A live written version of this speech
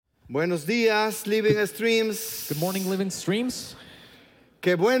Buenos días, Living Streams. Good morning, Living Streams.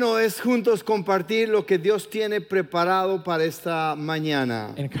 Qué bueno es juntos compartir lo que Dios tiene preparado para esta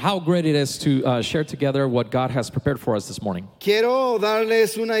mañana. And how great it is to share together what God has prepared for us this morning. Quiero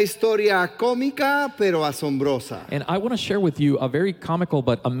darles una historia cómica pero asombrosa. And I want to share with you a very comical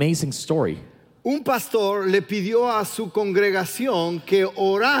but amazing story. Un pastor le pidió a su congregación que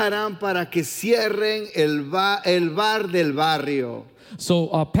oraran para que cierren el bar del barrio. So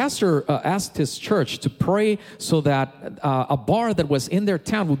a pastor asked his church to pray so that a bar that was in their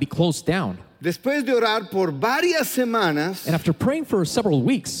town would be closed down. Después de orar por varias semanas, And after praying for several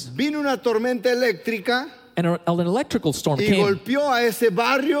weeks, vino una tormenta eléctrica an electrical storm y came, golpeó a ese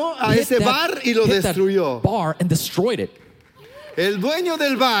barrio, a hit ese that- bar y lo hit that destruyó. bar and destroyed it. El dueño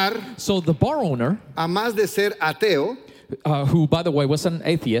del bar, So the bar owner, a más de ser ateo, who by the way was an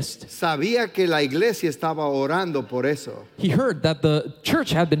atheist, sabía que la iglesia estaba orando por eso. he heard that the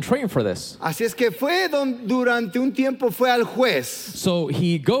church had been praying for this. Así es que durante un tiempo fue al juez So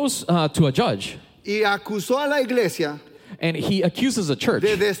he goes to a judge y acusó a la iglesia and he accuses the church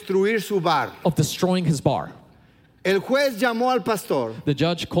de destruir su bar. of destroying his bar. El juez llamó al pastor The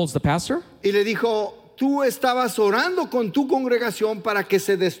judge calls the pastor y le dijo, tú estabas orando con tu congregación para que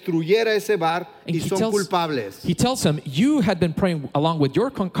se destruyera ese bar and y son culpables. he tells him, you had been praying along with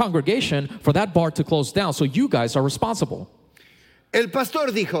your congregation for that bar to close down, so you guys are responsible. El pastor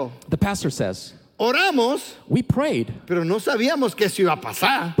dijo, The pastor says, oramos, we prayed, pero no sabíamos que eso iba a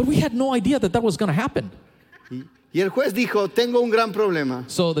pasar. but we had no idea that that was going to happen. Y el juez dijo, tengo un gran problema.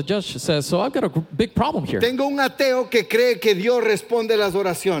 So the judge says, so I've got a big problem here. Tengo un ateo que cree que Dios responde las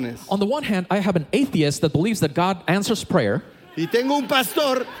oraciones. On the one hand, I have an atheist that believes that God answers prayer. Y tengo un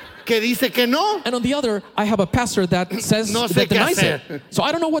pastor que dice que no. And on the other, I have a pastor that says No sé that qué denies hacer. it. So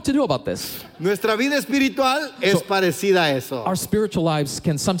I don't know what to do about this. Nuestra vida espiritual es parecida a eso. Our spiritual lives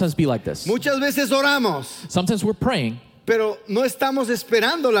can sometimes be like this. Muchas veces oramos, Sometimes we're praying, pero no estamos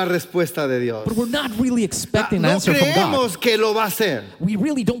esperando la respuesta de Dios. but we're not really expecting an No answer from God. creemos que lo va a hacer. We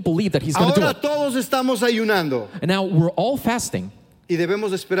really don't believe that He's going to do Ahora it. todos estamos ayunando And now we're all fasting, y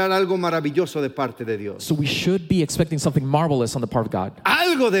debemos esperar algo maravilloso de parte de Dios. so we should be expecting something marvelous on the part of God.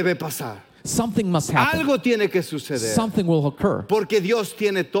 Algo debe pasar. Something must happen. Algo tiene que suceder. Something will occur Porque Dios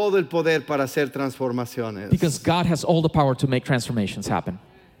tiene todo el poder para hacer transformaciones. because God has all the power to make transformations happen.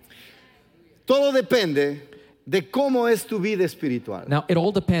 Todo depende de cómo es tu vida espiritual. Now, it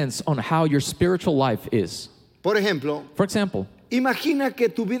all depends on how your spiritual life is. Por ejemplo, For example, imagina que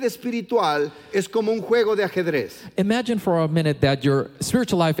tu vida espiritual es como un juego de ajedrez. imagine for a minute that your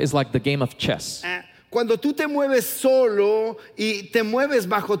spiritual life is like the game of chess. Cuando tú te mueves solo y te mueves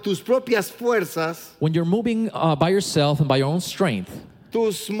bajo tus propias fuerzas, When you're moving by yourself and by your own strength,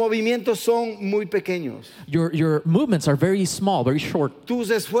 tus movimientos son muy pequeños. your movements are very small, very short. Tus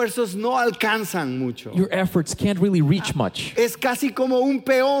esfuerzos no alcanzan mucho. Your efforts can't really reach much. Es casi como un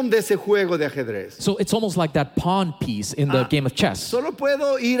peón de ese juego de ajedrez. So it's almost like that pawn piece in the game of chess. Solo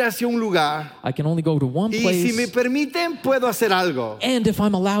puedo ir hacia un lugar I can only go to one y si me place, permiten puedo hacer algo. and if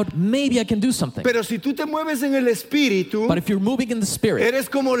I'm allowed, maybe I can do something. Pero si tú te mueves en el espíritu, But if you're moving in the spirit, eres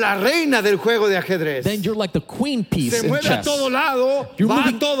como la reina del juego de ajedrez. then you're like the queen piece Se in mueve a chess. todo lado, You're va a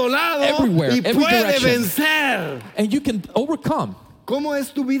moving todo lado everywhere, y every puede direction. vencer. And you can overcome. ¿Cómo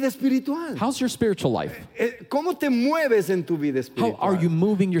es tu vida espiritual? How's your spiritual life? ¿Cómo te mueves en tu vida How espiritual? are you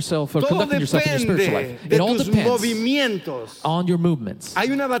moving yourself or Todo conducting yourself in your spiritual life? depende de It all tus depends movimientos. on your movements. Hay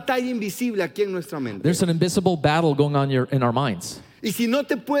una batalla invisible aquí en nuestra mente. There's an invisible battle going on in our minds. Y si no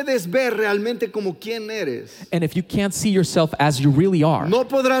te puedes ver realmente como quién eres, And if you can't see yourself as you really are, no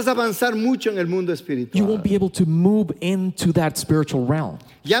podrás avanzar mucho en el mundo you espiritual. won't be able to move into that spiritual realm.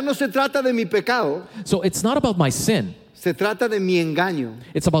 Ya no se trata de mi pecado, So it's not about my sin. se trata de mi engaño.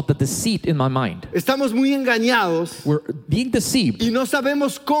 It's about the deceit in my mind. Estamos muy engañados We're being deceived. y no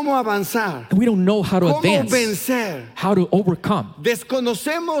sabemos cómo avanzar, And we don't know how to cómo advance, vencer. how to overcome.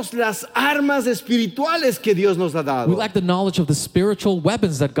 Desconocemos las armas espirituales que Dios nos ha We dado. lack the knowledge of the spiritual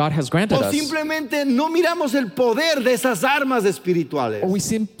weapons that God has granted O us. simplemente no miramos el poder de esas armas espirituales. Or we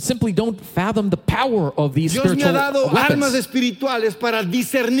simply don't fathom the power of these Dios me spiritual ha dado armas weapons. espirituales para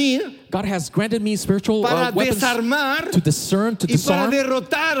discernir, God has granted me spiritual para weapons desarmar to discern, to y para disarm,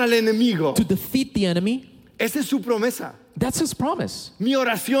 derrotar al enemigo. to defeat the enemy. Esa es su promesa. That's His promise. Mi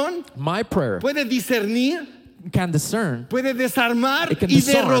oración My prayer puede discernir, can discern, puede desarmar It can y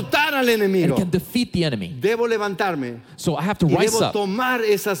disarm, derrotar al and enemigo. it can defeat the enemy. Debo levantarme So I have to y rise debo up. tomar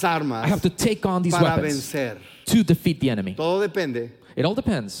esas armas I have to take on these para weapons vencer. to defeat the enemy. Todo depende It all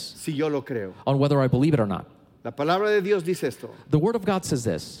depends si yo lo creo. on whether I believe it or not. La palabra de Dios dice esto: The Word of God says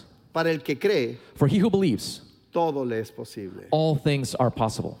this, para el que cree, for he who believes, todo le es posible. all things are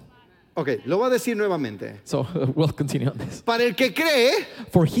possible. Ok, lo voy a decir nuevamente. So we'll continue on this. Para el que cree,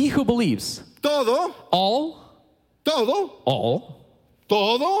 For he who believes, todo, all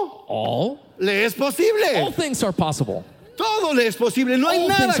le es posible. all things are possible. Todo le es posible. No hay All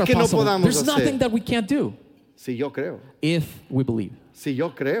nada things are que no possible. podamos There's nothing hacer. that we can't do Si yo creo, if we believe. si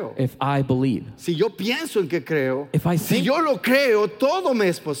yo creo, If I believe. si yo pienso en que creo, If I si think- yo lo creo, todo me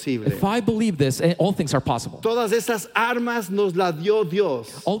es posible. If I believe this, all things are possible. Todas esas armas nos las dio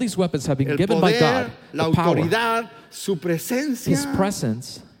Dios. All these weapons have been El given by poder, God. la The power, autoridad, su presencia. His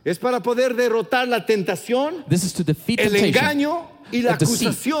presence. Es para poder derrotar la tentación, This is to defeat el temptation, engaño y la deceit,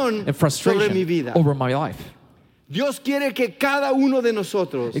 acusación and sobre mi frustration vida. over my life. Dios quiere que cada uno de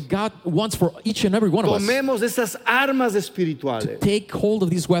nosotros God wants for each and every one of us tomemos esas armas espirituales. take hold of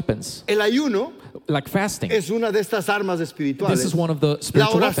these weapons, El ayuno like fasting. es una de estas armas espirituales. This is one of the La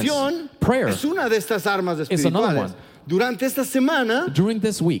spiritual oración weapons. Prayer. es una de estas armas Is another espirituales. one. Durante esta semana During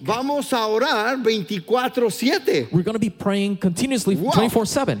this week, vamos a orar 24/7. we're going to be praying continuously Wow.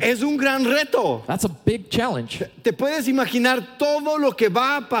 24/7. Es un gran reto. That's a big challenge. ¿Te puedes imaginar todo lo que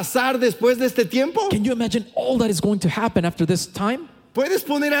va a pasar después de este tiempo? Can you imagine all that is going to happen after this time? Puedes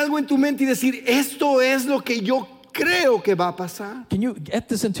poner algo en tu mente y decir, esto es lo que yo creo que va a pasar. Can you get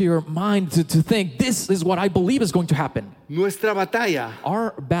this into your mind to think, this is what I believe is going to happen? Nuestra batalla,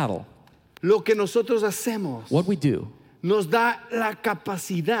 Our battle, lo que nosotros hacemos, what we do, nos da la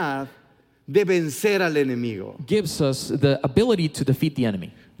capacidad de vencer al enemigo. gives us the ability to defeat the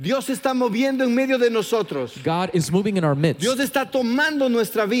enemy. Dios se está moviendo en medio de nosotros. God is moving in our midst. Dios está tomando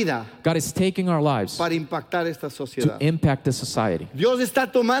nuestra vida God is taking our lives para impactar esta to sociedad. impact the society. Dios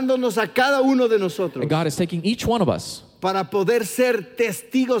está tomándonos a cada uno de nosotros And God is taking each one of us para poder ser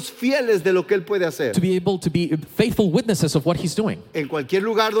testigos fieles de lo que Él puede hacer. to be able to be faithful witnesses of what He's doing. En cualquier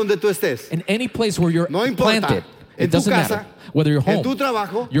lugar donde tú estés, In any place where you're no importa, planted, en it tu doesn't casa, matter. Whether you're home, en tu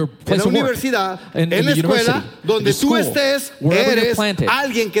trabajo, your en place la of work, universidad, in en la the escuela, university, donde the tú school, estés, wherever you're eres planted,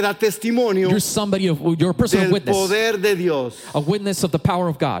 alguien que da testimonio you're somebody you're a person of del witness, poder de Dios. a witness of the power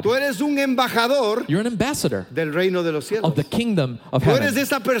of God. Tú eres un embajador You're an ambassador del reino de los cielos. of the kingdom of Tú eres heaven.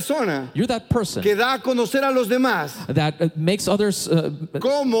 esa persona You're that person que da a conocer a los demás that makes others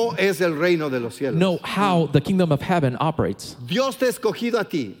cómo es el reino de los cielos. know how the kingdom of heaven operates. Dios te ha escogido a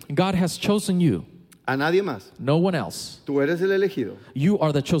ti, God has chosen you, a nadie más. no one else. Tú eres el elegido. You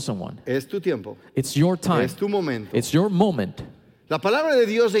are the chosen one. Es tu tiempo, It's your time. es tu momento. It's your moment. La palabra de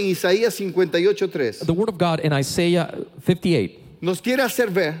Dios en Isaías 58:3 The word of God in Isaiah 58, nos quiere hacer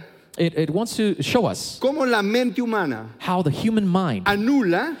ver it wants to show us cómo la mente humana how the human mind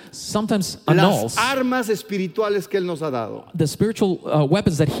anula sometimes las annuls armas espirituales que Él nos ha dado. the spiritual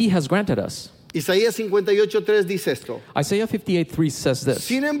weapons that He has granted us. Isaías 58:3 dice esto. Isaiah 58:3 says this.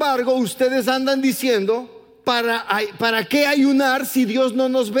 Sin embargo, ustedes andan diciendo, ¿para qué ayunar si Dios no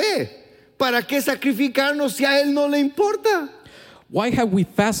nos ve? ¿Para qué sacrificarnos si a Él no le importa? Why have we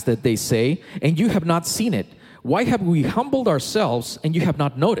fasted, they say, and you have not seen it? Why have we humbled ourselves and you have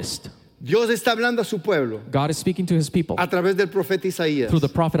not noticed? Dios está hablando a su pueblo God is speaking to His people a través del profeta Isaías through the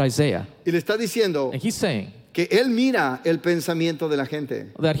prophet Isaiah. y le está diciendo And He's saying que Él mira el pensamiento de la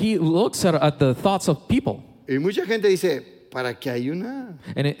gente. that He looks at the thoughts of people. Y mucha gente dice, ¿para qué ayunar?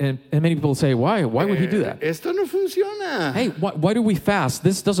 And many people say, why would He do that? Esto no funciona. Hey, why do we fast?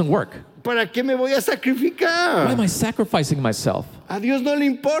 This doesn't work. ¿Para qué me voy a Why sacrificar? am I sacrificing myself? A Dios no le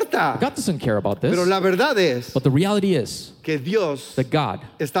importa. God doesn't care about Pero this. la verdad es But the reality is que Dios that God,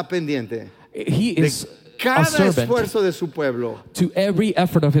 está pendiente He de is a cada servant esfuerzo de su pueblo to every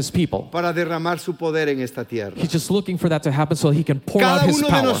effort of His people. para derramar su poder en esta tierra. He's just looking for that to happen so He can pour out Cada His uno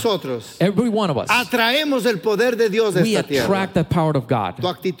de power. nosotros Every one of us, atraemos el poder de Dios de we esta tierra. attract that power of Tu God.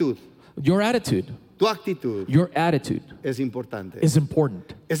 actitud, Your attitude your attitude is importante.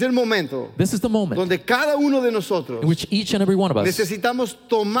 important. Es el momento This is the moment donde cada uno de nosotros in which each and every one of us, necesitamos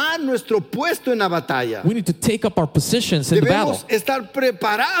tomar nuestro puesto en la batalla. we need to take up our positions in the battle. Debemos estar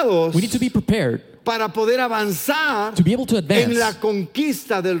preparados We need to be prepared para poder avanzar to be able to en la advance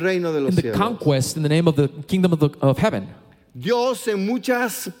conquista del reino de los in the cielos. conquest in the name of the kingdom of heaven. Dios en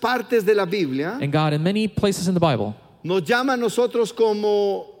muchas partes de la Biblia And God, in many places in the Bible, nos llama a nosotros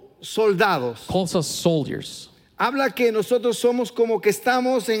como soldados. calls us soldiers. Habla que nosotros somos como que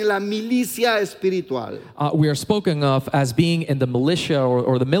estamos en la milicia espiritual. We are spoken of as being in the militia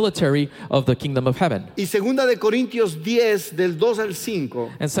or the military of the kingdom of heaven. Y segunda de Corintios 10 del 2 al 5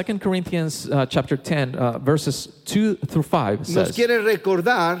 And 2 Corinthians chapter 10, verses 2 through 5 nos says, quiere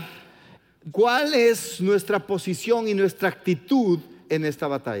recordar cuál es nuestra posición y nuestra actitud en esta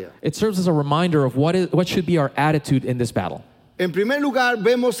batalla. it serves as a reminder of what should be our attitude in this battle. En primer lugar,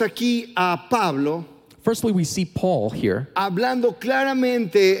 vemos aquí a Pablo Firstly, we see Paul here hablando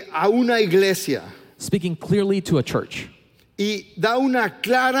claramente a una iglesia speaking clearly to a church. y da una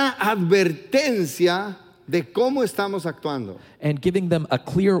clara advertencia de cómo estamos actuando. And giving them a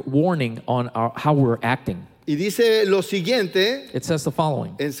clear warning on how we're acting. Y dice lo siguiente It says the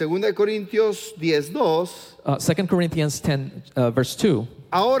following. en 2 Corintios 10:2. 2 Corinthians 10, verse 2.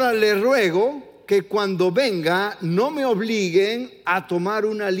 Ahora le ruego que cuando venga no me obliguen a tomar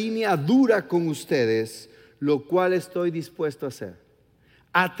una línea dura con ustedes, lo cual estoy dispuesto a hacer,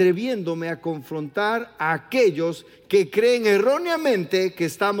 atreviéndome a confrontar a aquellos que creen erróneamente que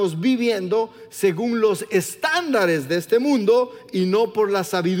estamos viviendo según los estándares de este mundo y no por la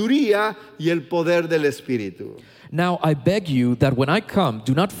sabiduría y el poder del Espíritu. Now I beg you that when I come,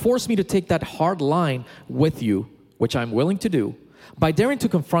 do not force me to take that hard line with you, which I'm willing to do, by daring to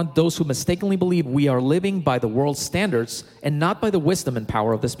confront those who mistakenly believe we are living by the world's standards and not by the wisdom and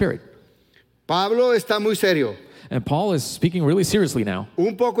power of the Spirit. Pablo está muy serio, And Paul is speaking really seriously now,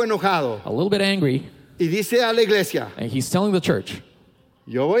 un poco enojado, a little bit angry, y dice a la iglesia, and he's telling the church,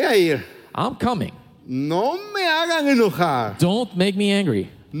 yo voy a ir, I'm coming. no me hagan enojar, Don't make me angry,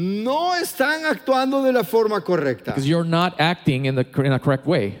 no están actuando de la forma correcta. because you're not acting in a correct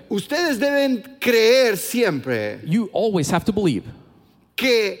way. Ustedes deben creer siempre You always have to believe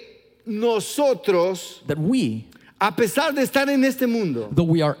que nosotros, that we, a pesar de estar en este mundo, though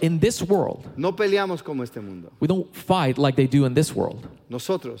we are in this world, no peleamos como este mundo. we don't fight like they do in this world.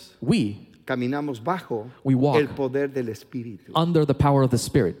 Nosotros We, caminamos bajo We walk el poder del Espíritu. under the power of the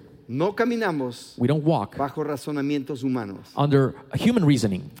Spirit, No caminamos we don't walk bajo razonamientos humanos. under human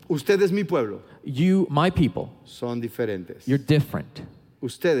reasoning. Ustedes, mi pueblo, You, my people, son diferentes. you're different.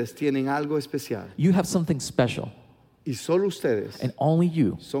 Ustedes tienen algo especial You have something special, y solo ustedes and only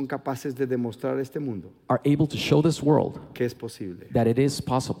you son capaces de demostrar a este mundo are able to show this world que es posible. that it is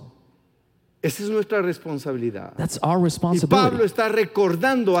possible. Esa es nuestra responsabilidad. That's our Y Pablo responsibility. está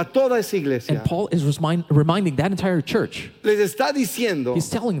recordando a toda esa iglesia. And Paul is reminding that entire church. Les está diciendo He's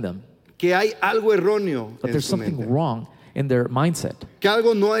telling them que hay algo erróneo that en there's su something mente, wrong in their mindset. que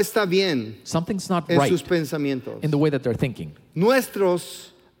algo no está bien Something's not en right sus pensamientos. in the way that they're thinking.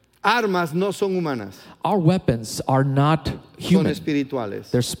 Nuestros armas no son humanas, Our weapons are not son human, espirituales.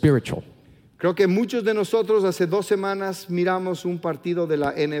 they're spiritual. Creo que muchos de nosotros hace 2 semanas miramos un partido de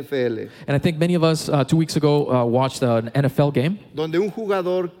la NFL, And I think many of us 2 weeks ago watched an NFL game donde un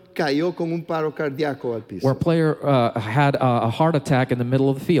jugador cayó con un paro cardíaco al where piso. a player had a heart attack in the middle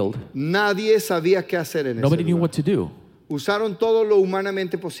of the field. Nadie sabía qué hacer en ese Nobody knew lugar. what to do. Usaron todo lo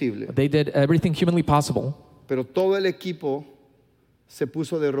humanamente posible, They did everything humanly possible, pero todo el equipo se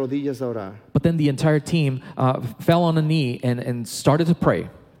puso de rodillas a orar, but then the entire team fell on a knee and started to pray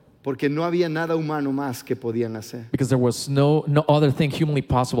porque no había nada humano más que podían hacer. because there was no other thing humanly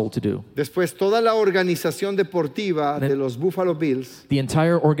possible to do. Después, toda la organización deportiva de los Buffalo Bills The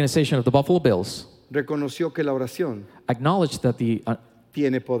entire organization of the Buffalo Bills reconoció que la oración acknowledged that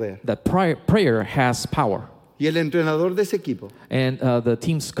tiene poder. that prayer has power. Y el entrenador de ese equipo And the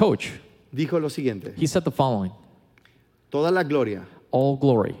team's coach, dijo lo siguiente: he said the following: toda la gloria all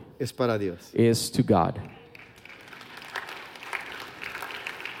glory es para Dios. is to God.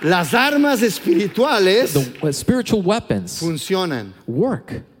 Las armas espirituales The spiritual weapons funcionan.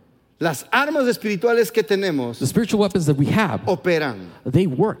 work. Las armas espirituales que tenemos The spiritual weapons that we have, operan. they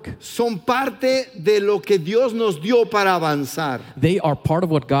work. Son parte de lo que Dios nos dio para avanzar. They are part of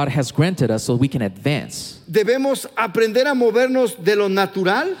what God has granted us so we can advance. Debemos aprender a movernos de lo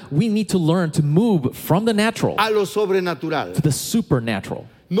natural We need to learn to move from the natural a lo sobrenatural. to the supernatural.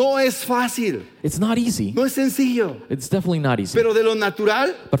 No es fácil, It's not easy. no es sencillo, It's definitely not easy. pero de lo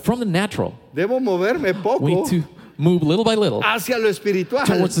natural But from the natural, debo moverme we poco need to move little by little hacia lo espiritual.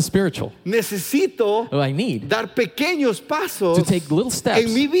 towards the spiritual. Necesito I need dar pequeños pasos to take little steps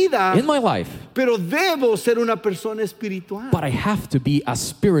en mi vida, in my life, pero debo ser una persona espiritual, but I have to be a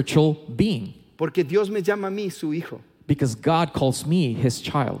spiritual being porque Dios me llama a mí su hijo, because God calls me His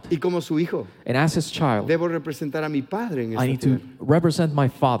child. y como su hijo And as His child, debo representar a mi padre en I esta need to tierra. represent my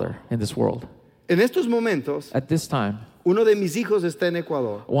Father in this world. En estos momentos, At this time, uno de mis hijos está en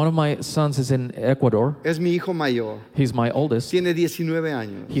Ecuador, one of my sons is in Ecuador. es mi hijo mayor, He's my oldest. tiene 19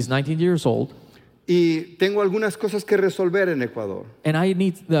 años, He's 19 years old. y tengo algunas cosas que resolver en Ecuador. And I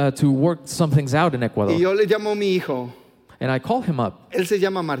need to work some things out in Y Ecuador. yo le llamo a mi hijo, And I call him up. él se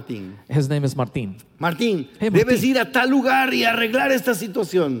llama Martín. His name is Martin. Martín, Hey, debes Martín. ir a tal lugar y arreglar esta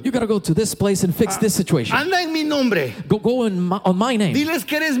situación. You got to go to this place and fix this situation. Anda en mi nombre, Go on my name. diles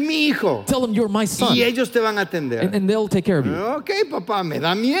que eres mi hijo Tell them you're my son. y ellos te van a atender. And they'll take care of you. Ok, papá, me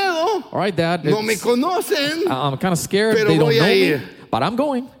da miedo. All right, Dad. No me it's- conocen. I'm kind of scared. Pero They don't voy a know me. ir. But I'm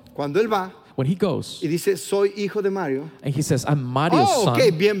going. Cuando él va, when he goes y dice, soy hijo de Mario. and he says, I'm Mario's Oh, son,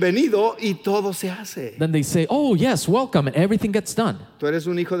 ok, bienvenido y todo se hace. then they say, oh, yes, welcome, and everything gets done. Tú eres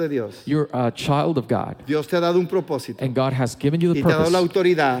un hijo de Dios. You're a child of God, Dios te ha dado un propósito and God has given you the y te ha dado la purpose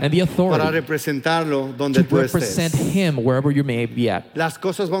autoridad and the authority para representarlo donde to tú represent estés. him wherever you may be at. Las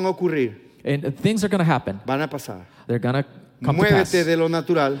cosas van a ocurrir, And things are going to happen. van a pasar. They're going to come to pass. Muévete de lo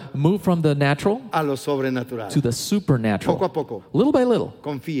natural Move from the natural a lo sobrenatural. to the supernatural. Poco a poco, Little by little.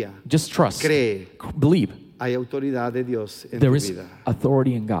 confía, Just trust. cree. Believe. Hay autoridad de Dios en There tu is vida.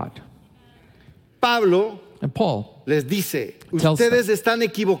 authority in God. Pablo And Paul, les dice, Tells ustedes están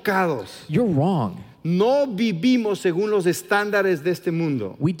equivocados. you're wrong. No vivimos según los estándares de este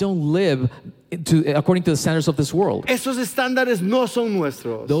mundo. We don't live according to the standards of this world. Esos estándares no son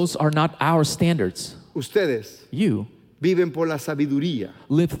nuestros. Those are not our standards. Ustedes You viven por la sabiduría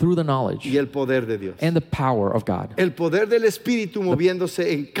live through the knowledge y el poder de Dios. and the power of God. El poder del Espíritu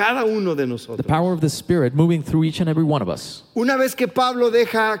moviéndose en cada uno de The nosotros. power of the Spirit moving through each and every one of us. Una vez que Pablo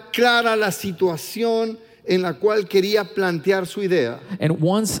deja clara la situación en la cual quería plantear su idea, And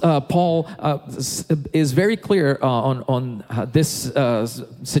once Paul is very clear on this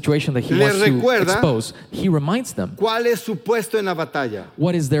situation that he Les wants to recuerda expose, he reminds them ¿cuál es su puesto en la batalla?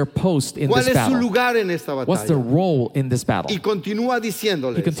 what is their post in ¿Cuál this es su battle. lugar en esta What's their batalla? role in this battle? Y continúa He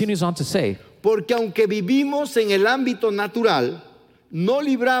diciéndoles, continues on to say, porque aunque vivimos en el ámbito natural, no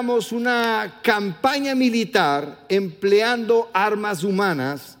libramos una campaña militar empleando armas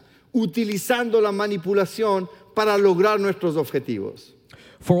humanas, utilizando la manipulación para lograr nuestros objetivos.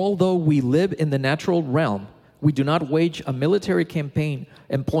 for although we live in the natural realm, we do not wage a military campaign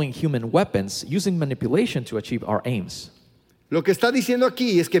employing human weapons, using manipulation to achieve our aims. Lo que está diciendo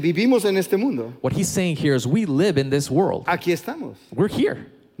aquí es que vivimos en este mundo. What he's saying here is we live in this world. Aquí estamos. We're here.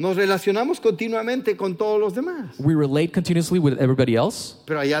 Nos relacionamos continuamente con todos los demás. We relate continuously with everybody else,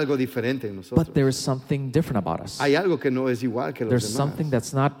 Pero hay algo diferente en nosotros. but there is something different about us. Hay algo que no es igual que los There's demás. something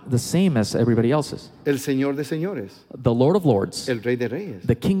that's not the same as everybody else's. El Señor de señores, The Lord of Lords, el Rey de Reyes,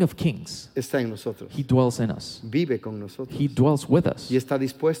 the King of Kings, está en nosotros. He dwells in us. Vive con nosotros. He dwells with us. Y está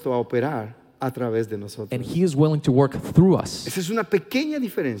dispuesto a operar a través de nosotros. And He is willing to work through us. Esa es una pequeña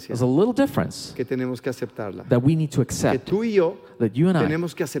diferencia There's a little difference que tenemos que aceptarla. that we need to Que accept, tú y yo that you and I,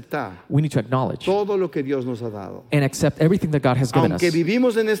 tenemos que aceptar we need to acknowledge todo lo que Dios nos ha dado. and accept everything that God has given us. Aunque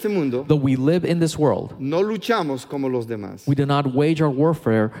vivimos en este mundo, Though we live in this world, no luchamos como los demás. we do not wage our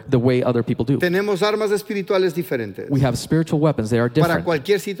warfare the way other people do. Tenemos armas espirituales diferentes We have spiritual weapons. They are para different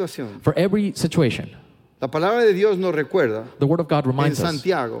cualquier situación. for every situation. La palabra de Dios nos recuerda The Word of God en reminds us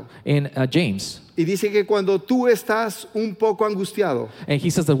Santiago in James, y dice que cuando tú estás un poco angustiado, and he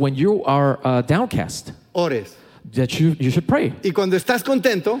says that when you are downcast, ores. that you should pray. Y cuando estás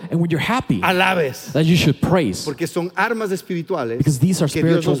contento, And when you're happy, alabes. that you should praise. Porque son armas espirituales Because these are que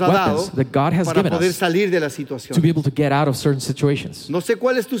Dios spiritual nos ha dado weapons that God has para given poder us salir de la to be situación. able to get out of certain situations. No sé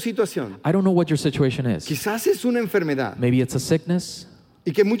cuál es tu situación. I don't know what your situation is. Quizás es una enfermedad Maybe it's a sickness.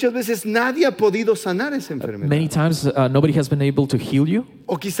 y que muchas veces nadie ha podido sanar esa enfermedad. Many times nobody has been able to heal you.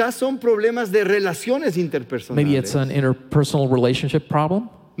 O quizás son problemas de relaciones Maybe it's interpersonales. an interpersonal relationship problem.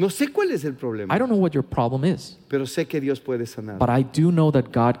 No sé cuál es el I problema, don't know what your problem is, pero sé que Dios puede sanar. but I do know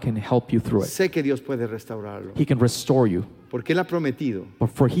that God can help you through it. Sé que Dios puede restaurarlo. He can restore you. Porque Él ha prometido But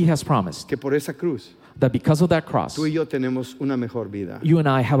for He has promised que por esa cruz that because of that cross, tú y yo tenemos una mejor vida, you and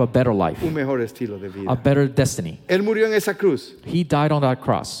I have a better life, un mejor estilo de a vida. better destiny. Él murió en esa cruz He died on that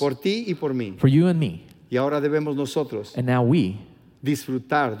cross por ti y por mí. for you and me. Y ahora debemos nosotros And now we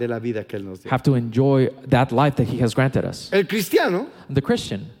disfrutar de la vida que Él nos dio. have to enjoy that life that He has granted us. El cristiano The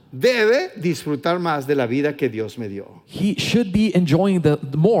Christian, debe disfrutar más de la vida que Dios me dio. he should be enjoying the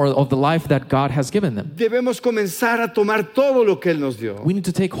more of the life that God has given them. Debemos comenzar a tomar todo lo que Él nos dio We need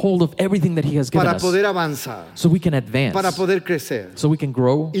to take hold of everything that He has given para us poder avanzar, so we can advance, para poder crecer so we can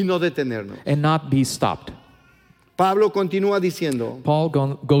grow y no detenernos. and not be stopped. Pablo continúa diciendo, Paul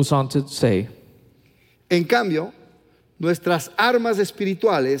goes on to say, en cambio, nuestras armas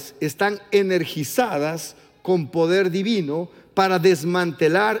espirituales están energizadas con poder divino para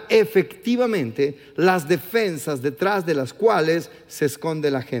desmantelar efectivamente las defensas detrás de las cuales se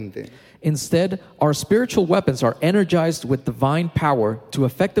esconde la gente. instead, our spiritual weapons are energized with divine power to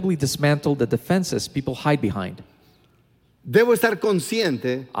effectively dismantle the defenses people hide behind. Debo estar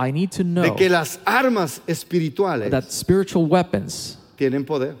consciente I need to de know que las armas espirituales that spiritual weapons tienen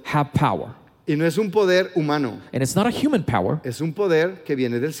poder. have power. Y no es un poder humano, And it's not a human power, es un poder que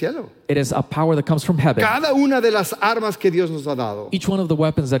viene del cielo. it is a power that comes from heaven. Cada una de las armas que Dios nos ha dado, Each one of the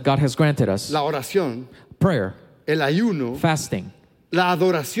weapons that God has granted us, la oración, prayer, el ayuno, fasting, la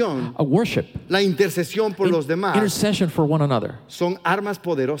adoración, a worship, la intercesión por los demás intercession for one another. son armas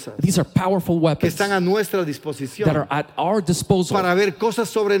poderosas These are powerful que weapons están a nuestra that disposición are at our disposal para ver cosas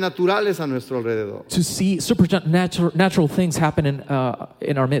sobrenaturales a nuestro alrededor. to see supernatural things happen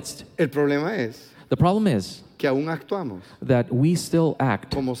in our midst. El problema es The problem is que aún actuamos that we still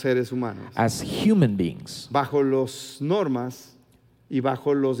act como seres humanos as human beings bajo las normas y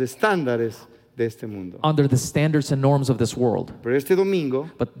bajo los estándares de este mundo. under the standards and norms of this world. Pero este domingo,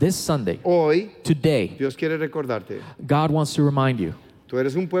 But this Sunday, hoy, today, Dios quiere recordarte, God wants to remind you, tú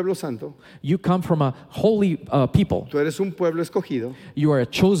eres un pueblo santo, you come from a holy people. tú eres un pueblo escogido You are a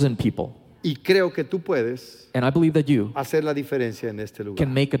chosen people. y creo que tú puedes And I believe that you hacer la diferencia en este lugar.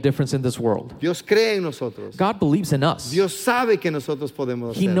 can make a difference in this world. Dios cree en nosotros. God believes in us. Dios sabe que nosotros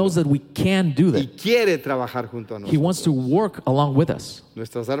podemos He hacerlo knows that we can do y that. quiere trabajar junto a He wants to nosotros. work along with us.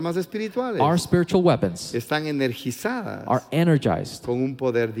 Nuestras armas espirituales Our spiritual weapons están energizadas are energized con un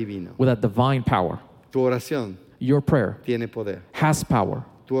poder divino. with a divine power. Tu oración Your prayer tiene poder. has power.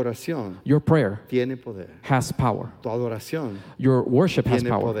 Tu oración Your prayer tiene poder. has power. Tu adoración Your worship has tiene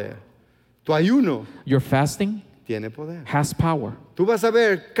power. poder. Tu ayuno Your fasting tiene poder. has power. Tú vas a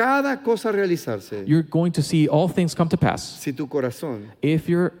ver cada cosa realizarse You're going to see all things come to pass si tu corazón if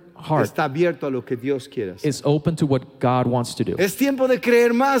your heart está abierto a lo que Dios quiere hacer. is open to what God wants to do. Es tiempo de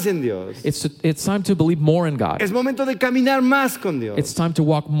creer más en Dios. It's time to believe more in God. Es momento de caminar más con Dios. It's time to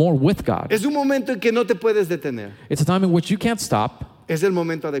walk more with God. Es un momento en que no te puedes detener. It's a time in which you can't stop. Es el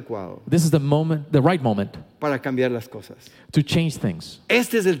momento adecuado This is the moment, the right moment para cambiar las cosas. to change things.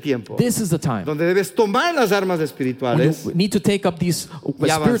 Este es el tiempo This is the time donde debes tomar las armas when espirituales, you need to take up these spiritual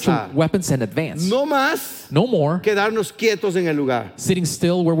avanzar. weapons and advance. no más No more quedarnos quietos en el lugar. sitting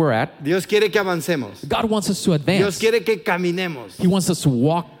still where we're at. Dios quiere que avancemos. God wants us to Dios advance. quiere que caminemos. He wants us to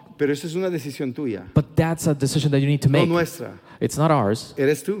walk, Pero esa es una decisión tuya, but that's a decision that you need to no make. nuestra. It's not ours.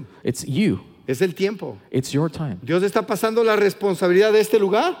 Eres tú. It's you. Es el tiempo. It's your time. Dios está pasando la responsabilidad de este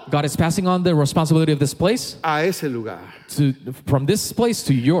lugar God is passing on the responsibility of this place a ese lugar. from this place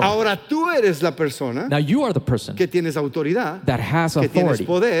to your. Ahora tú eres la persona Now you are the person que tienes autoridad, that has que tienes authority.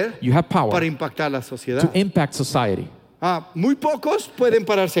 poder You have power para impactar la to sociedad. impact society. Muy pocos pueden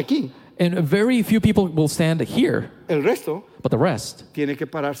pararse aquí. And very few people will stand here, El resto but the rest tiene que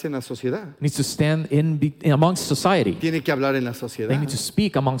pararse en la sociedad. needs to stand amongst society. Tiene que hablar en la They sociedad. need to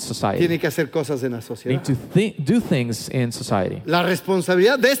speak amongst society. Tiene que hacer cosas en la They sociedad. need to do things in society. La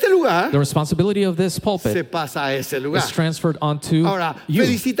responsabilidad de este lugar The responsibility of this se pulpit pasa a ese lugar. is transferred onto Ahora, you.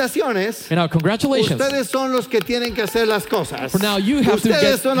 felicitaciones. And now, congratulations. Ustedes son los que tienen que hacer las cosas. For now, you have to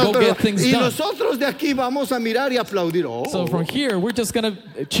Ustedes son go autoridad. get things Y done. nosotros de aquí vamos a mirar y aplaudir. Oh, So from here, we're just going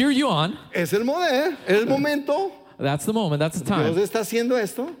to cheer you on. es el momento. That's the moment. That's the Dios time. está haciendo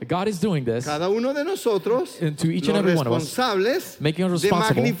esto. God is doing this. Cada uno de nosotros, And to each and los every one of us, responsables making us de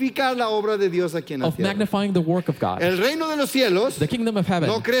responsible magnificar la obra de Dios aquí en la of tierra. magnifying the work of God. El reino de los cielos The kingdom of heaven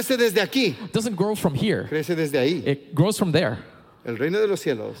no crece desde aquí, doesn't grow from here. crece desde ahí. It grows from there. El reino de los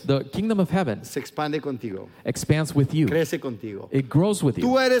cielos The kingdom of heaven se expande contigo, expands with you. crece contigo. It grows with you.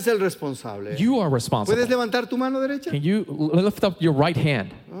 Tú eres el responsable. You are ¿Puedes responsible. levantar tu mano derecha? Can you lift up your right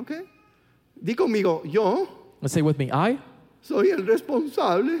hand Ok. Di conmigo, yo and say with me, soy el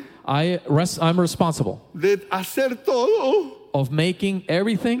responsable I'm responsible de hacer todo of making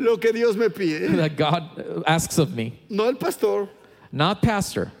everything lo que Dios me pide. that God asks of me. No el pastor, Not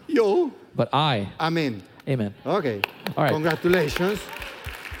pastor, yo. but I. Amén. Amen. Ok. All right. Congratulations.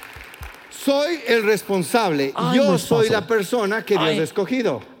 Soy el responsable. I'm Yo soy responsible. la persona que Dios I- ha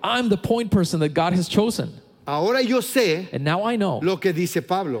escogido. I'm the point person that God has chosen. Ahora yo sé And now I know lo que dice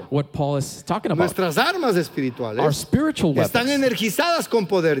Pablo. what Paul is talking about. Nuestras armas Our espirituales spiritual están weapons, energizadas con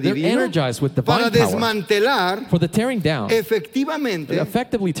poder they're divino energized with para divine power desmantelar for the tearing down, efectivamente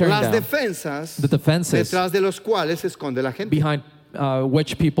effectively tearing las down defensas the defenses detrás de los cuales se esconde la gente. behind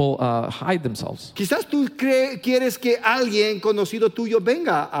which people hide themselves. Quizás tú quieres que alguien conocido tuyo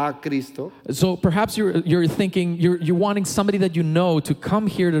venga a Cristo. So perhaps you're thinking, you're wanting somebody that you know to come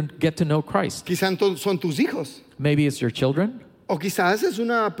here to get to know Christ. Quizás son tus hijos. Maybe it's your children, O quizás es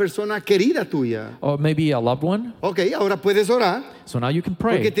una persona querida tuya. or maybe a loved one. Ok, ahora puedes orar So now you can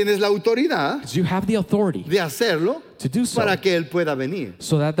porque pray tienes la autoridad because you have the authority de hacerlo to do so, para que Él pueda venir.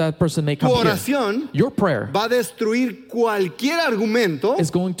 so that person may Tu come here. oración Your prayer va a destruir cualquier argumento is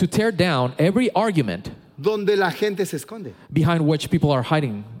going to tear down every argument donde la gente se esconde. behind which people are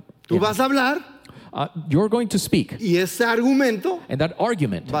hiding. Tú in. vas a hablar You're going to speak, y ese argumento and that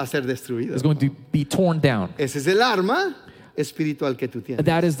argument va a ser destruido. is going to be torn down. Ese es el arma espiritual que tú tienes.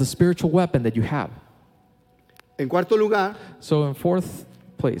 That is the spiritual weapon that you have. En cuarto lugar, So in fourth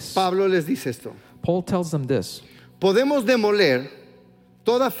place, Pablo les dice esto. Paul tells them this. Podemos demoler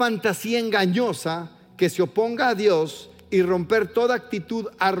toda fantasía engañosa que se oponga a Dios y romper toda actitud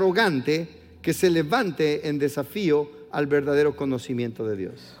arrogante que se levante en desafío al verdadero conocimiento de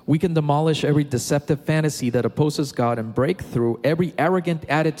Dios. We can demolish every deceptive fantasy that opposes God and break through every arrogant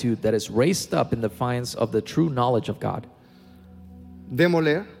attitude that is raised up in defiance of the true knowledge of God.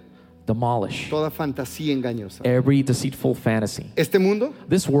 Demoler Demolish toda fantasía engañosa. every deceitful fantasy. Este mundo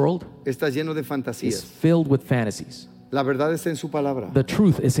This world está lleno de is fantasías. filled with fantasies. La verdad está en su palabra. The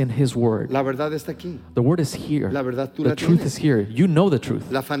truth is in His Word. La verdad está aquí. The Word is here. La verdad tú The la truth tienes. is here. You know the truth.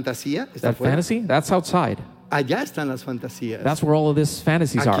 La fantasía está That afuera. fantasy, that's outside. Allá están las fantasías. That's where all of these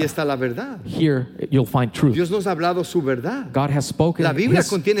fantasies Aquí are. está la verdad. Here you'll find truth. Dios nos ha hablado su verdad. God has spoken La Biblia His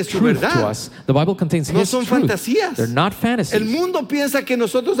contiene su truth verdad. to us. The Bible contains No His son truth. fantasías. They're not El fantasies. mundo piensa que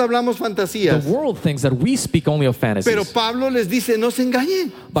nosotros hablamos The fantasías. world thinks that we speak only of Pero fantasies. Pablo les dice, no se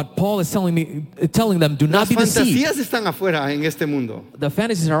engañen. But Paul is telling them, do not Las be deceived. fantasías están afuera en este mundo. The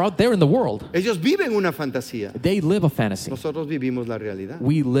fantasies are out there in the world. Ellos viven una fantasía. They live a fantasy. Nosotros vivimos la realidad.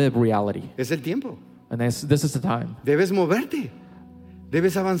 We live reality. Es el tiempo. And this is the time. Debes moverte.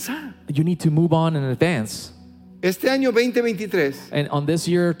 Debes avanzar. You need to move on and advance. Este año 2023, And on this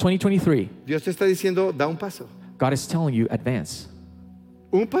year, 2023, Dios te está diciendo, da un paso. God is telling you, advance.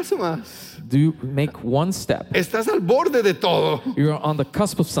 Un paso más. Make one step. Estás al borde de todo. You're on the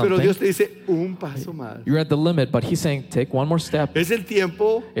cusp of Pero something. Dios te dice, un paso más. You're at the limit, but He's saying, take one more step. Es el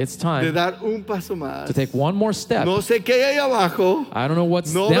tiempo It's de time dar un paso más. to take one more step. No sé qué hay ahí abajo. I don't know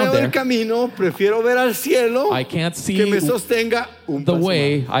what's No down veo there. el camino. Prefiero ver al cielo I can't que see me sostenga un the paso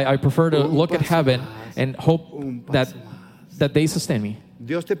way. más. I prefer to Un look at paso heaven más. and hope Un that, paso más. that they sustain me.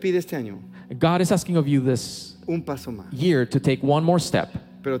 Dios te pide este año God is asking of you this un paso más. year to take one more step.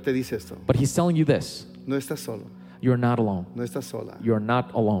 Pero te dice esto. But He's telling you this. No estás solo. You're not alone. No estás sola. You're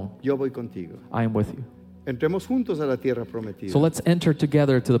not alone. Yo voy contigo. I am with you. Entremos juntos a la tierra prometida. So let's enter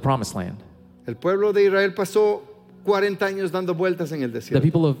together to the promised land. El pueblo de Israel pasó 40 años dando vueltas en el The desierto.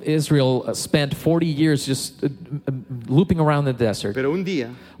 people of Israel spent 40 years just looping around the desert. Pero un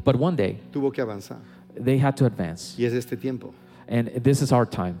día But one day, tuvo que avanzar. they had to advance. Y es este tiempo. And this is our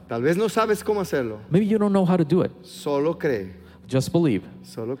time. Tal vez no sabes cómo hacerlo. Maybe you don't know how to do it. Solo cree. Just believe.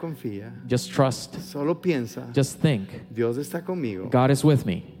 Solo confía. Just trust. Solo piensa. Just think. Dios está conmigo. God is with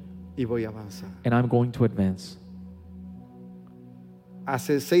me, Y voy a avanzar. and I'm going to advance.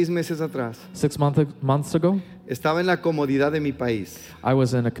 Hace 6 meses atrás 6 months ago, estaba en la comodidad de mi país. I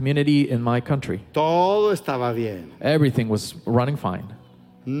was in a community in my country. Todo estaba bien. Everything was running fine.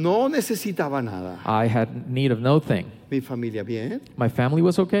 No necesitaba nada. I had need of no thing. Mi familia bien. My family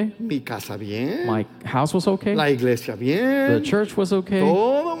was okay. Mi casa bien. My house was okay. La iglesia The bien. church was okay.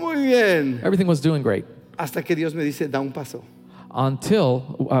 Todo muy bien. Everything was doing great. Hasta que Dios me dice, da un paso. Until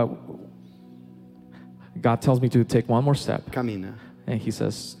God tells me to take one more step. Camina. And He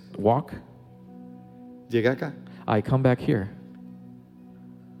says, walk. Llega acá. I come back here.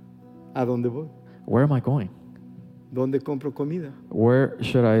 ¿A dónde voy? Where am I going? ¿Dónde compro comida? Where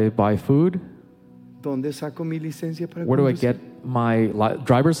should I buy food? ¿Dónde saco mi licencia para Where do I conducir? get my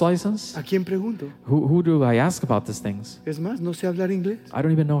driver's license? ¿A quién pregunto? Who do I ask about these things? Es más, no sé hablar inglés. I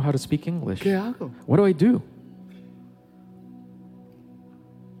don't even know how to speak English. ¿Qué hago? What do I do?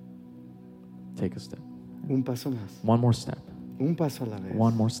 Take a step. Un paso más. One more step. Un paso a la vez.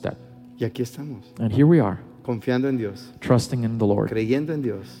 One more step. Y aquí estamos, And here we are, confiando en Dios, trusting in the Lord, creyendo en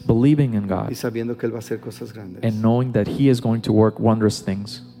Dios believing in y God, sabiendo que Él va a hacer cosas grandes. and knowing that He is going to work wondrous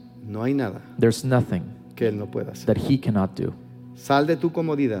things. No hay nada There's nothing que Él no pueda hacer. that He cannot do. Sal de tu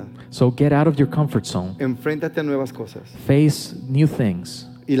comodidad, So get out of your comfort zone. enfréntate a nuevas cosas Face new things.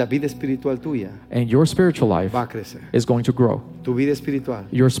 y la vida espiritual tuya And your spiritual life va a crecer. is going to grow. Tu vida espiritual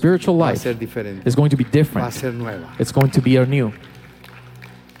Your spiritual va a life ser diferente, is going to be va a different. ser nueva. It's going to be anew.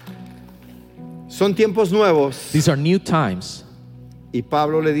 Son tiempos nuevos These are new times. y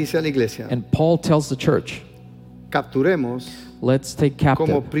Pablo le dice a la iglesia, And Paul tells the church, capturemos let's take como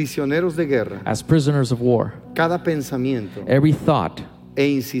captive prisioneros de guerra as prisoners of war cada pensamiento every thought e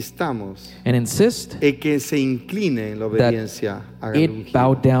insistamos and insist en que se incline en la obediencia a it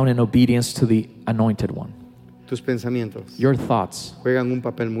bow down in obedience to the anointed one. Tus pensamientos Your thoughts, juegan un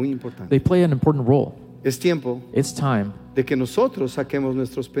papel muy importante. they play an important role. Es tiempo It's time de que nosotros saquemos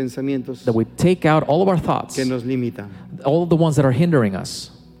nuestros pensamientos that we take out all of our thoughts, que nos limitan. all of the ones that are hindering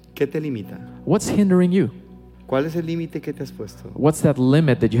us. ¿Qué te limita? What's hindering you? ¿Cuál es el límite que te has puesto? What's that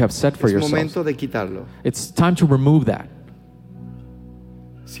limit that you have set for Es yourself? momento de quitarlo. It's time to remove that.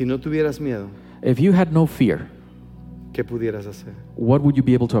 Si no tuvieras miedo, If you had no fear, ¿qué pudieras hacer? what would you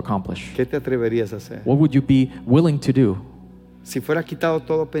be able to accomplish? ¿Qué te atreverías a hacer? What would you be willing to do? Si fuera quitado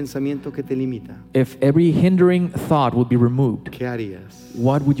todo pensamiento que te limita, If every hindering thought would be removed, ¿qué harías?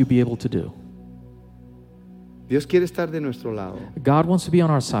 what would you be able to do? Dios quiere estar de nuestro lado, God wants to be on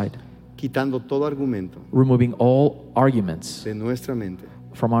our side, quitando todo argumento removing all arguments de nuestra mente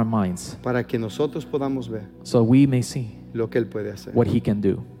from our minds para que nosotros podamos ver so we may see lo que Él puede hacer. what He can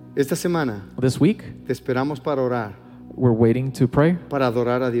do. Esta semana This week, te esperamos para orar, we're waiting to pray, para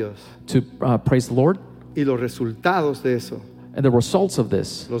adorar a Dios. to praise the Lord, Y los resultados de eso and the results of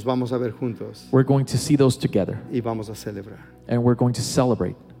this, los vamos a ver juntos we're going to see those together, y vamos a celebrar. and we're going to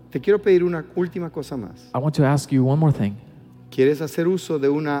celebrate. Te quiero pedir una última cosa más. I want to ask you one more thing. ¿Quieres hacer uso de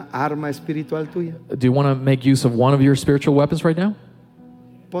una arma espiritual tuya? Do you want to make use of one of your spiritual weapons right now?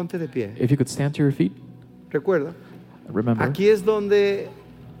 Ponte de pie. If you could stand to your feet. Recuerda, Remember, aquí es donde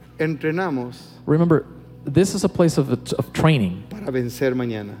entrenamos this is a place of training para vencer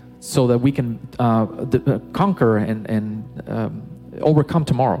mañana. so that we can conquer and overcome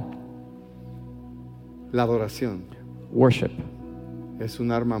tomorrow. La adoración Worship es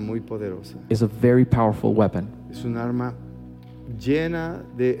un arma muy poderosa. is a very powerful weapon. Es un arma llena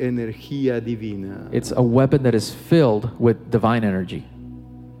de energía divina. It's a weapon that is filled with divine energy.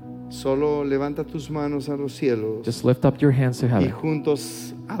 Solo levanta tus manos a los cielos Just lift up your hands to y heaven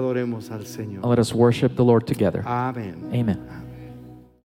juntos adoremos al and Señor. let us worship the Lord together. Amén. Amen.